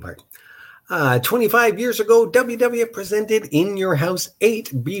cartoon part. 25 years ago, WWF presented In Your House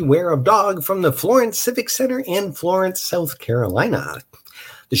 8, Beware of Dog from the Florence Civic Center in Florence, South Carolina.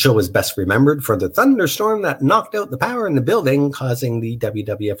 The show is best remembered for the thunderstorm that knocked out the power in the building, causing the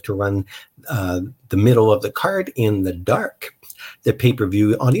WWF to run the middle of the card in the dark. The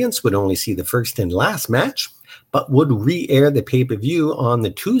pay-per-view audience would only see the first and last match, but would re-air the pay-per-view on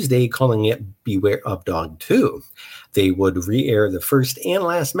the Tuesday, calling it Beware of Dog 2. They would re-air the first and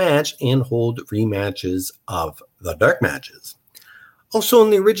last match and hold rematches of the dark matches. Also in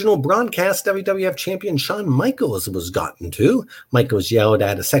the original broadcast, WWF champion Shawn Michaels was gotten to. Michaels yelled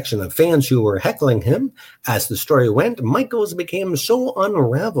at a section of fans who were heckling him. As the story went, Michaels became so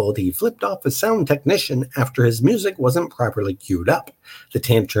unraveled he flipped off a sound technician after his music wasn't properly queued up. The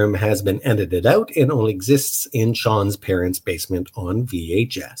tantrum has been edited out and only exists in Shawn's parents' basement on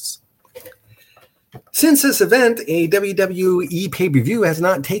VHS. Since this event, a WWE pay-per-view has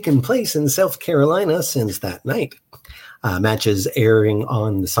not taken place in South Carolina since that night. Matches airing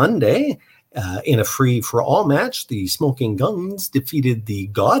on Sunday. In a free-for-all match, the Smoking Guns defeated the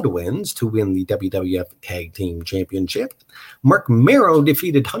Godwins to win the WWF Tag Team Championship. Mark Merrow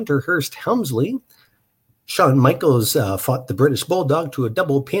defeated Hunter Hearst Helmsley. Shawn Michaels fought the British Bulldog to a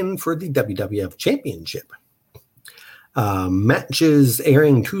double pin for the WWF Championship. Matches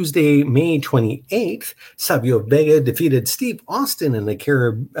airing Tuesday, May 28th. Savio Vega defeated Steve Austin in a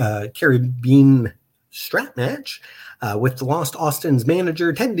Caribbean strap match. With Lost Austin's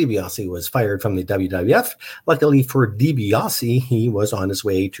manager, Ted DiBiase was fired from the WWF. Luckily for DiBiase, he was on his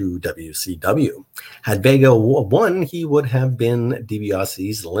way to WCW. Had Vega won, he would have been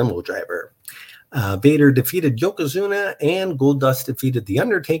DiBiase's limo driver. Vader defeated Yokozuna, and Goldust defeated The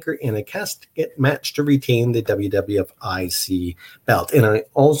Undertaker in a casket match to retain the WWF IC belt. And I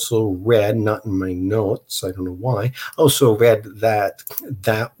also read, not in my notes, I don't know why, also read that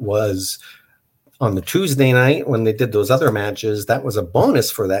that was on the Tuesday night when they did those other matches. That was a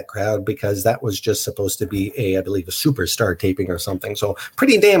bonus for that crowd because that was just supposed to be I believe, a superstar taping or something. So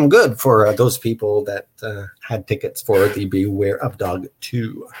pretty damn good for those people that had tickets for the Beware of Dog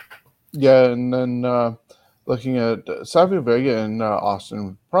 2. Yeah, and then looking at Savio Vega and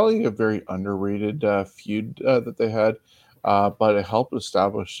Austin, probably a very underrated feud that they had, but it helped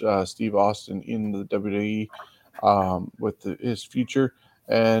establish Steve Austin in the WWE with his future.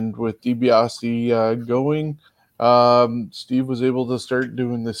 And with DiBiase going, Steve was able to start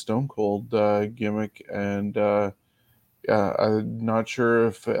doing the Stone Cold gimmick. And I'm not sure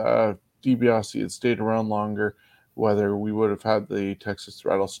if DiBiase had stayed around longer, whether we would have had the Texas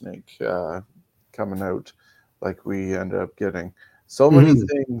Rattlesnake coming out like we ended up getting. So many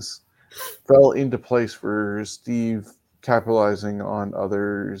things fell into place for Steve capitalizing on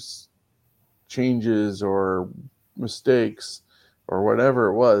others' changes or mistakes or whatever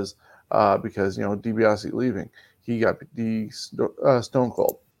it was, because, DiBiase leaving, he got the Stone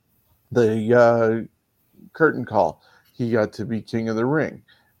Cold. The curtain call, he got to be King of the Ring.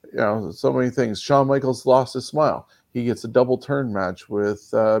 So many things. Shawn Michaels lost his smile. He gets a double turn match with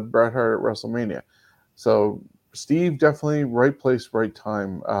Bret Hart at WrestleMania. So Steve, definitely right place, right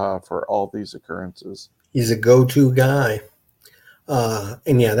time for all these occurrences. He's a go-to guy.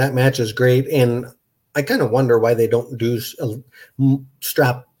 And yeah, that match is great. And I kind of wonder why they don't do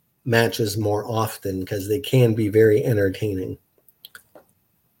strap matches more often, because they can be very entertaining.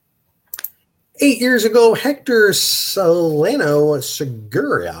 8 years ago, Hector Solano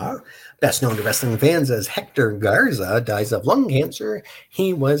Segura, best known to wrestling fans as Hector Garza, dies of lung cancer.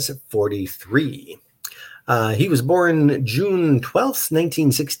 He was 43. He was born June 12th,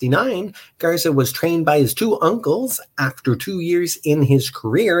 1969. Garza was trained by his two uncles. After 2 years in his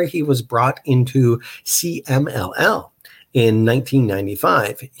career, he was brought into CMLL. In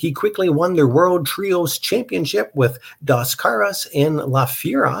 1995, he quickly won their World Trios Championship with Dos Caras and La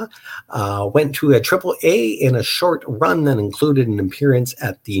Fiera, went to a AAA in a short run that included an appearance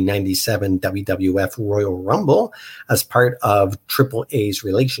at the 97 WWF Royal Rumble as part of AAA's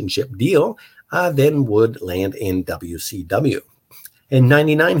relationship deal, then would land in WCW. In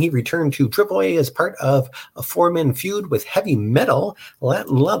 99, he returned to AAA as part of a four-man feud with Heavy Metal,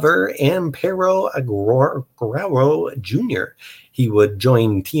 Latin Lover, and Pero Aguero Jr. He would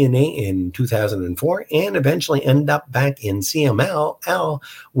join TNA in 2004 and eventually end up back in CMLL,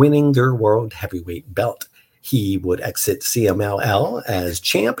 winning their World Heavyweight belt. He would exit CMLL as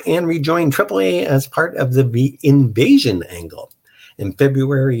champ and rejoin AAA as part of the Invasion angle. In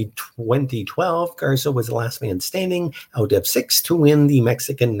February 2012, Garza was the last man standing out of six to win the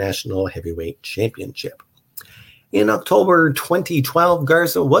Mexican National Heavyweight Championship. In October 2012,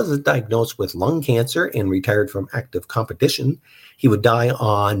 Garza was diagnosed with lung cancer and retired from active competition. He would die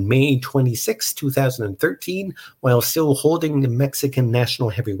on May 26, 2013, while still holding the Mexican National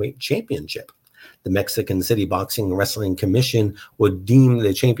Heavyweight Championship. The Mexican City Boxing and Wrestling Commission would deem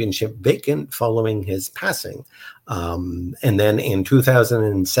the championship vacant following his passing. And then in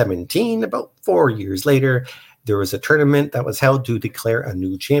 2017, about 4 years later, there was a tournament that was held to declare a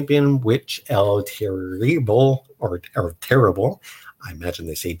new champion, which El Terrible, or Terrible, I imagine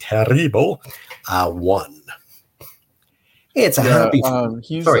they say Terrible, won. It's a happy...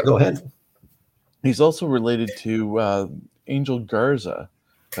 Sorry, go ahead. He's also related to Angel Garza,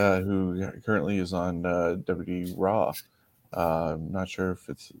 who currently is on WWE Raw. I'm not sure if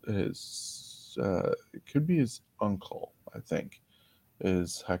it's his... it could be his uncle, I think,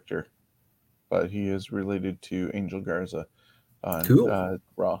 is Hector. But he is related to Angel Garza on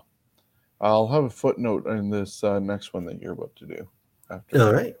Raw. I'll have a footnote in this next one that you're about to do.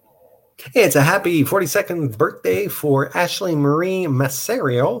 All right. Hey, it's a happy 42nd birthday for Ashley Marie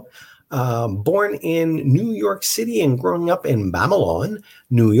Massaro. Born in New York City and growing up in Babylon,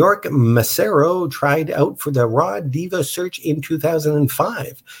 New York, Massaro tried out for the Raw Diva Search in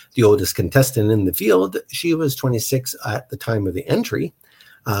 2005. The oldest contestant in the field, she was 26 at the time of the entry.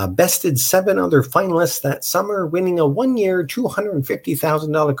 Bested 7 other finalists that summer, winning a one-year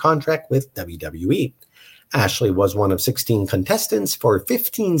 $250,000 contract with WWE. Ashley was one of 16 contestants for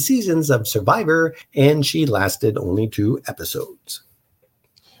 15 seasons of Survivor, and she lasted only 2 episodes.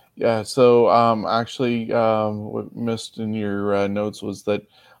 Yeah, so actually, what missed in your notes was that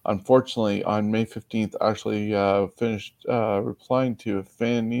unfortunately on May 15th, actually finished replying to a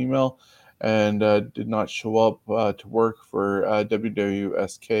fan email and did not show up to work for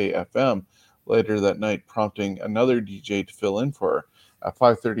WWSK FM later that night, prompting another DJ to fill in for her. At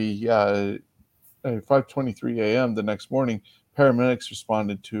 5:23 a.m. the next morning, paramedics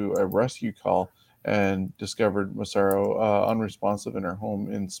responded to a rescue call and discovered Massaro unresponsive in her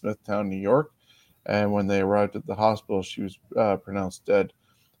home in Smithtown, New York. And when they arrived at the hospital, she was pronounced dead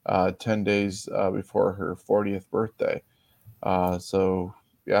 10 days before her 40th birthday. So,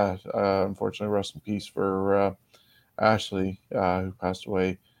 yeah, unfortunately, rest in peace for Ashley, who passed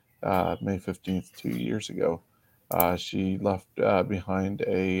away May 15th, 2 years ago. She left behind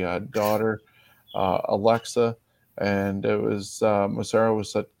a daughter, Alexa, and it was Massaro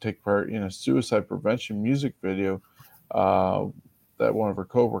was set to take part in a suicide prevention music video uh, that one of her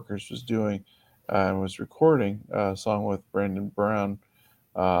coworkers was doing and was recording a song with Brandon Brown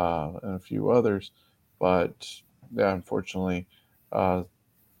and a few others. But yeah, unfortunately, uh,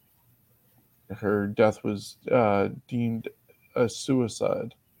 her death was deemed a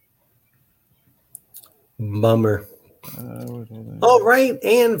suicide. Bummer. What All right,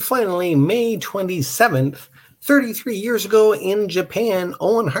 and finally, May 27th, 33 years ago in Japan,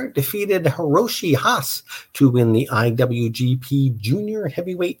 Owen Hart defeated Hiroshi Haas to win the IWGP Junior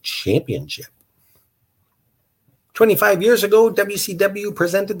Heavyweight Championship. 25 years ago, WCW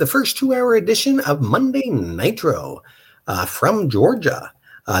presented the first 2-hour edition of Monday Nitro from Georgia.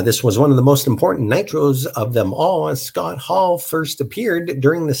 This was one of the most important Nitros of them all, as Scott Hall first appeared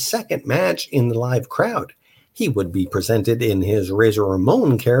during the second match in the live crowd. He would be presented in his Razor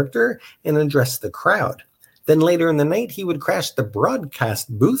Ramon character and address the crowd. Then later in the night, he would crash the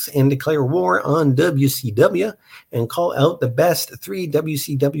broadcast booth and declare war on WCW and call out the best 3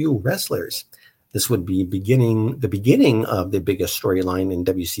 WCW wrestlers. This would be the beginning of the biggest storyline in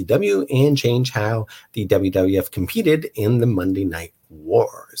WCW and change how the WWF competed in the Monday Night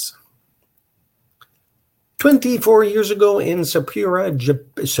Wars. 24 years ago in Sapporo,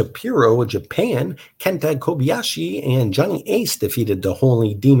 Japan, Kenta Kobayashi and Johnny Ace defeated the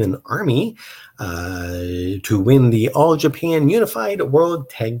Holy Demon Army to win the All Japan Unified World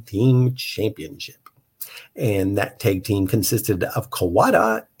Tag Team Championship. And that tag team consisted of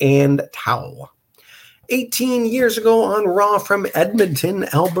Kawada and Tao. 18 years ago on Raw from Edmonton,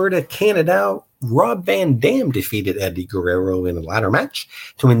 Alberta, Canada, Rob Van Dam defeated Eddie Guerrero in a ladder match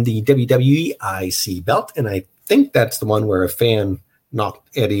to win the WWE IC belt. And I think that's the one where a fan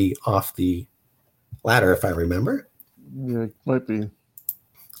knocked Eddie off the ladder, if I remember. Yeah, it might be.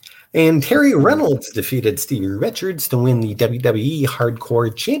 And Terry Reynolds defeated Stevie Richards to win the WWE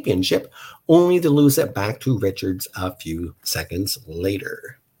Hardcore Championship, only to lose it back to Richards a few seconds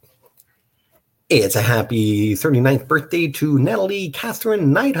later. It's a happy 39th birthday to Natalie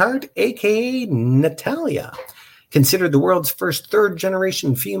Catherine Neidhart, a.k.a. Natalia. Considered the world's first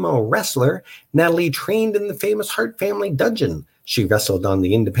third-generation female wrestler, Natalie trained in the famous Hart family dungeon. She wrestled on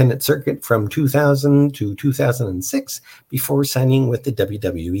the independent circuit from 2000 to 2006 before signing with the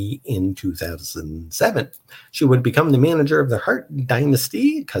WWE in 2007. She would become the manager of the Hart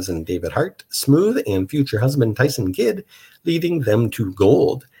dynasty, cousin David Hart, Smooth, and future husband Tyson Kidd, leading them to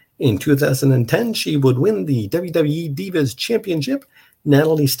gold. In 2010, she would win the WWE Divas Championship.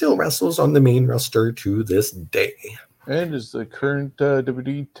 Natalie still wrestles on the main roster to this day. And is the current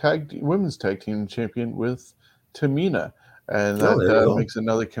WWE Women's Tag Team Champion with Tamina. And that makes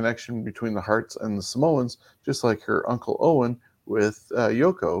another connection between the Harts and the Samoans, just like her Uncle Owen with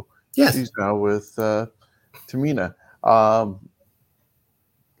Yoko. Yes. She's now with Tamina.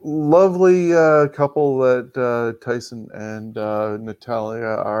 Lovely couple that Tyson and Natalia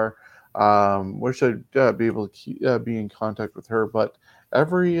are. Wish I'd be able to be in contact with her, but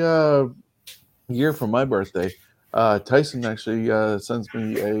every year for my birthday, Tyson actually sends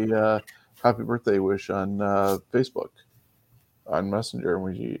me a happy birthday wish on Facebook, on Messenger, and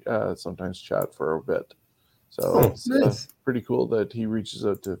we sometimes chat for a bit. So it's nice. Pretty cool that he reaches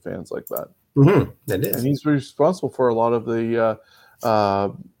out to fans like that. Mm-hmm. That is. And he's responsible for a lot of the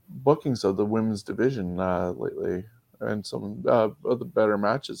bookings of the women's division lately, and some of the better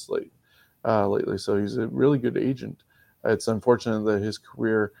matches lately. So he's a really good agent. It's unfortunate that his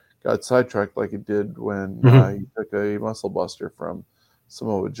career got sidetracked like it did when he took a muscle buster from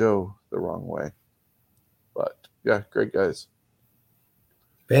Samoa Joe the wrong way. But yeah, great guys.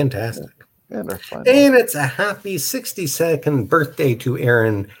 Fantastic. And our final. And it's a happy 62nd birthday to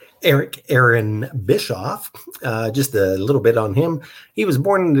Aaron Eric Aaron Bischoff, just a little bit on him. He was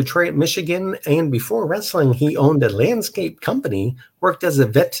born in Detroit, Michigan, and before wrestling, he owned a landscape company, worked as a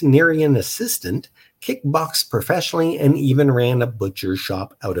veterinarian assistant, kickboxed professionally, and even ran a butcher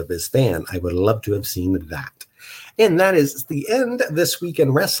shop out of his van. I would love to have seen that. And that is the end of This Week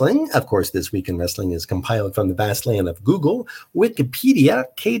in Wrestling. Of course, This Week in Wrestling is compiled from the vast land of Google, Wikipedia,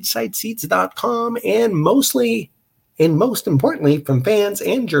 CageSideSeats.com, and most importantly, from fans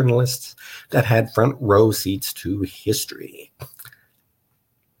and journalists that had front row seats to history.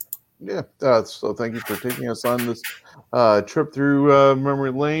 Yeah, so thank you for taking us on this trip through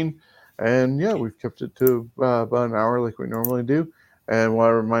memory lane. And yeah, we've kept it to about an hour like we normally do. And want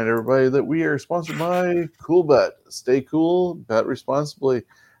to remind everybody that we are sponsored by Coolbet. Stay cool, bet responsibly,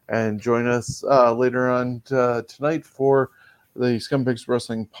 and join us later on tonight for the Scumbags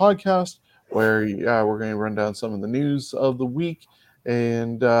Wrestling podcast, where we're going to run down some of the news of the week.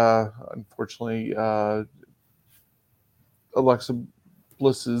 And unfortunately, Alexa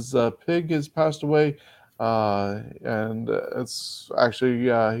Bliss's pig has passed away. And it's actually,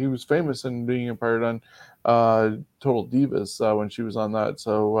 he was famous in being a part on Total Divas when she was on that.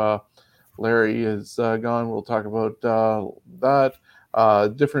 So Larry is gone. We'll talk about that.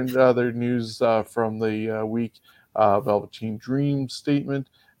 Different other news from the week, Velveteen Dream statement,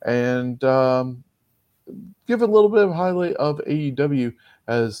 and give a little bit of highlight of AEW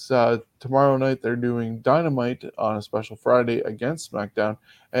as tomorrow night they're doing Dynamite on a special Friday against SmackDown,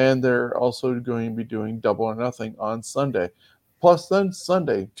 and they're also going to be doing Double or Nothing on Sunday. Plus, then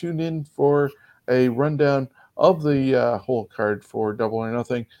Sunday, tune in for a rundown of the whole card for Double or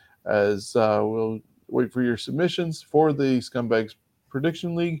Nothing, as we'll wait for your submissions for the Scumbags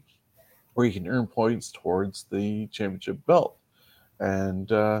Prediction League, where you can earn points towards the championship belt. And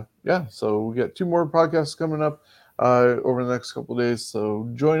so we got 2 more podcasts coming up over the next couple of days. So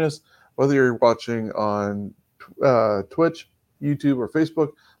join us, whether you're watching on Twitch, YouTube, or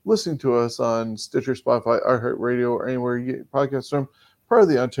Facebook, listening to us on Stitcher, Spotify, iHeartRadio, or anywhere you get podcasts from, part of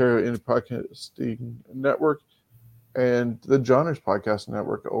the Ontario Indie Podcasting Network and the Johners Podcast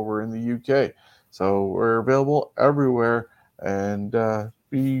Network over in the UK. So we're available everywhere, and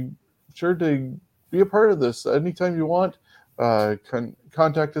be sure to be a part of this anytime you want.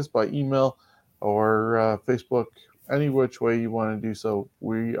 Contact us by email or Facebook, any which way you want to do so.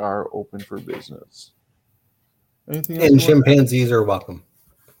 We are open for business. Anything else? And chimpanzees are welcome.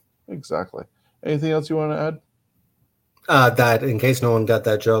 Exactly. Anything else you want to add? That, in case no one got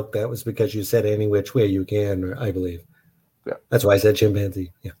that joke, that was because you said any which way you can, I believe. Yeah. That's why I said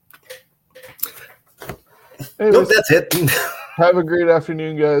chimpanzee. Yeah. Anyways, nope, that's it. Have a great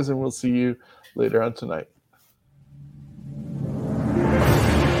afternoon, guys, and we'll see you later on tonight.